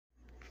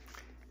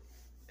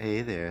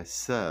Hey there.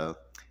 So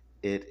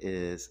it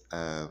is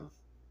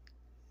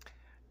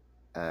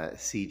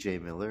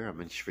CJ Miller. I'm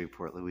in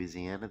Shreveport,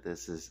 Louisiana.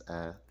 This is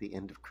the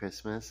end of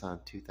Christmas on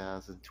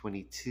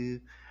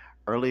 2022.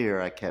 Earlier,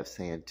 I kept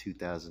saying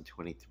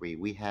 2023.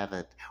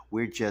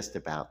 We're just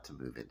about to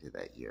move into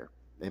that year.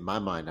 In my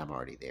mind, I'm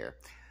already there.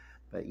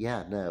 But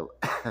yeah, no.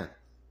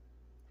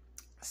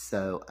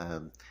 so,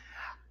 and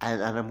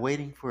I'm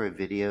waiting for a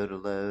video to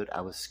load. I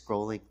was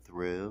scrolling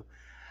through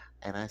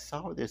and I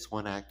saw where this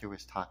one actor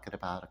was talking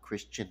about a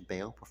Christian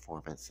Bale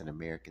performance in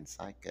American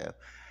Psycho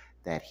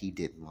that he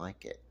didn't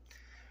like it.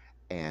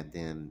 And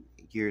then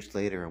years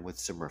later, and with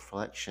some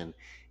reflection,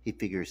 he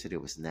figures that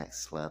it was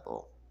next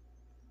level.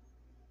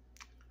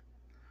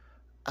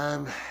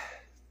 Um,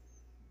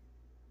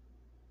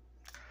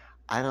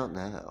 I don't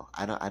know.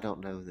 I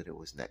don't know that it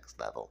was next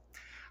level.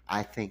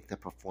 I think the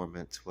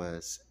performance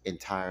was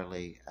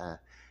entirely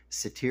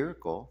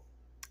satirical,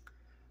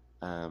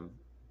 um,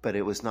 but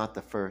it was not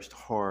the first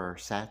horror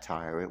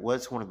satire. It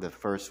was one of the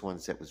first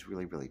ones that was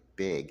really, really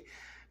big.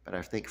 But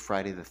I think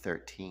Friday the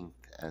 13th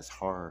as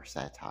horror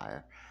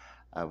satire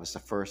was the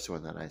first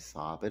one that I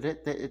saw. But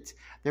it's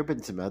there have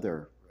been some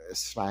other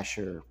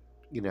slasher,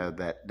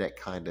 that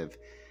kind of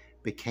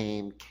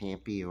became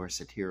campy or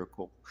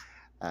satirical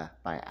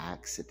by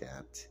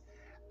accident,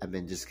 and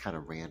then just kind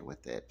of ran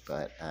with it.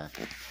 But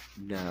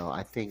no,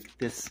 I think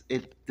this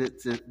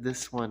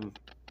one,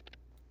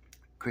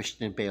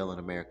 Christian Bale in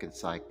American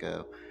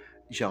Psycho,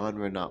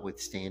 genre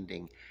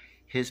notwithstanding,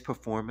 his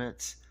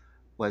performance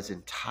was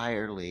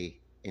entirely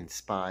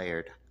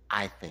inspired,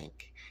 I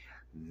think,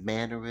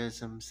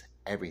 mannerisms,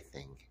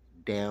 everything,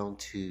 down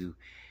to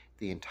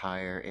the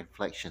entire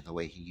inflection, the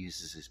way he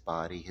uses his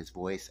body, his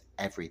voice,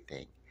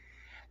 everything,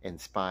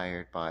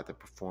 inspired by the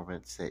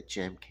performance that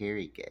Jim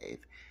Carrey gave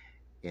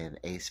in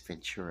Ace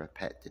Ventura: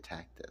 Pet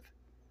Detective.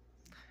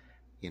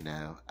 You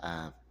know,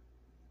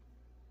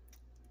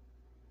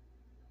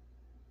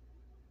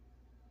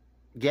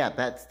 yeah,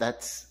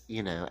 that's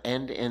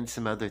and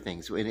some other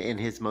things in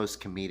his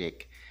most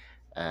comedic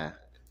uh,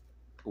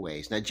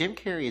 ways. Now, Jim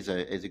Carrey is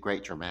a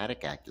great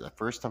dramatic actor. The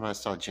first time I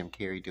saw Jim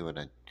Carrey doing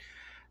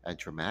a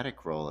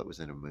dramatic role, it was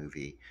in a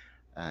movie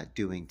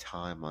doing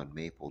Time on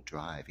Maple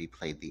Drive. He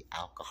played the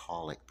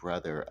alcoholic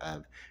brother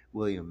of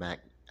William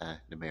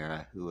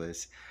McNamara, who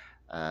was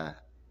uh,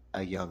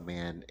 a young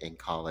man in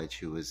college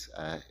who was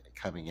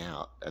coming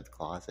out of the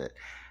closet.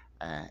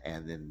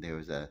 And then there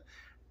was a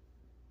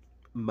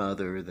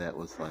mother that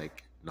was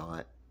like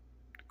not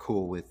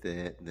cool with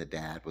it, and the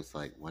dad was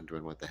like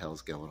wondering what the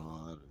hell's going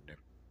on, and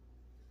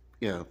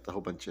the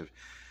whole bunch of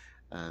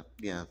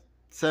yeah.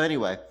 So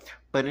anyway,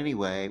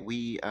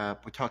 we're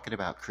talking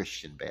about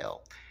Christian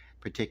Bale,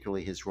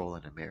 particularly his role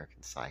in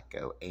American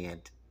Psycho,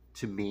 and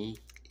to me,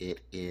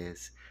 it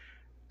is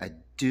a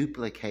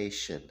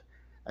duplication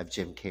of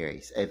Jim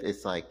Carrey's.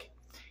 It's like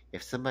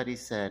if somebody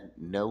said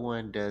no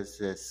one does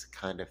this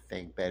kind of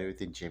thing better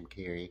than Jim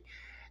Carrey,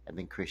 and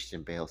then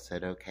Christian Bale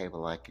said, "Okay,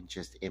 well, I can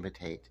just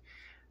imitate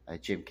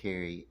Jim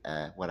Carrey.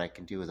 What I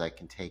can do is I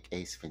can take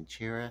Ace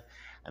Ventura,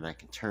 and I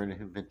can turn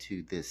him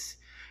into this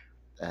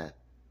uh,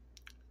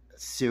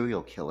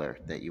 serial killer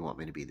that you want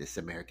me to be, this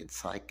American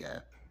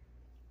Psycho,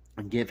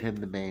 and give him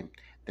the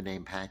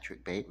name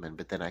Patrick Bateman.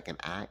 But then I can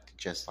act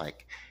just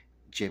like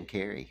Jim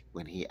Carrey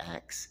when he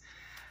acts.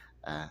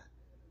 Uh,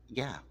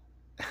 yeah,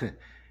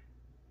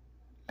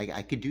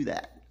 I could do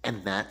that,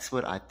 and that's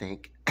what I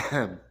think."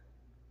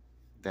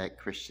 That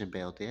Christian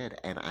Bale did,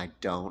 and I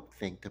don't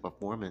think the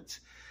performance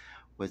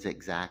was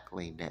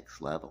exactly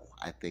next level.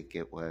 I think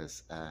it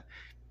was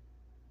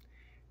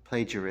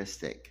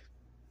plagiaristic,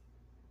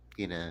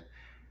 you know,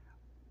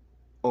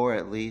 or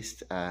at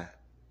least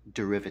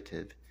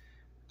derivative.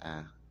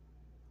 Uh,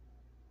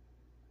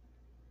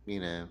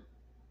 you know,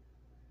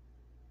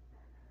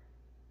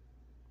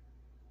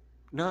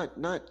 not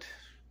not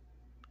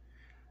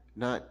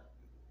not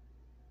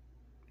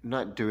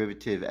not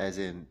derivative as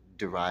in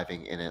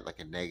deriving in it like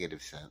a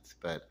negative sense,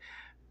 but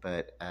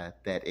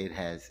that it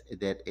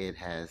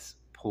has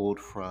pulled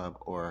from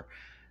or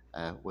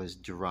was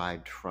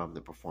derived from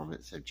the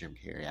performance of Jim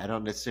Carrey. I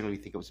don't necessarily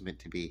think it was meant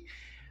to be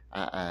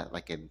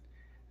like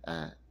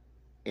uh,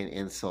 an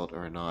insult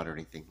or a nod or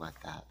anything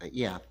like that. But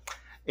yeah,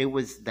 it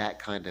was that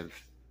kind of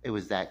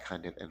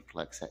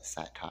influx, that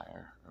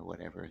satire or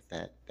whatever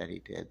that he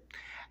did.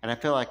 And I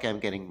feel like I'm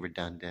getting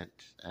redundant,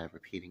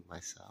 repeating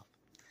myself,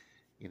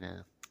 you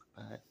know,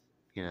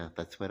 but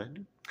that's what I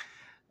do.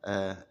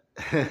 Uh,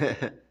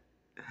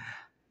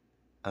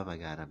 oh my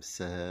God, I'm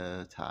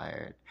so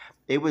tired.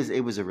 It was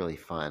a really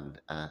fun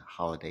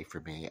holiday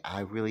for me.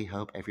 I really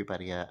hope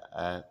everybody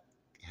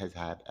has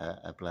had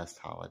a blessed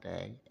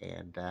holiday,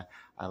 and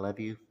I love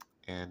you,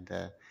 and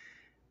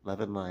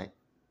love and light.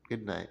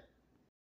 Good night.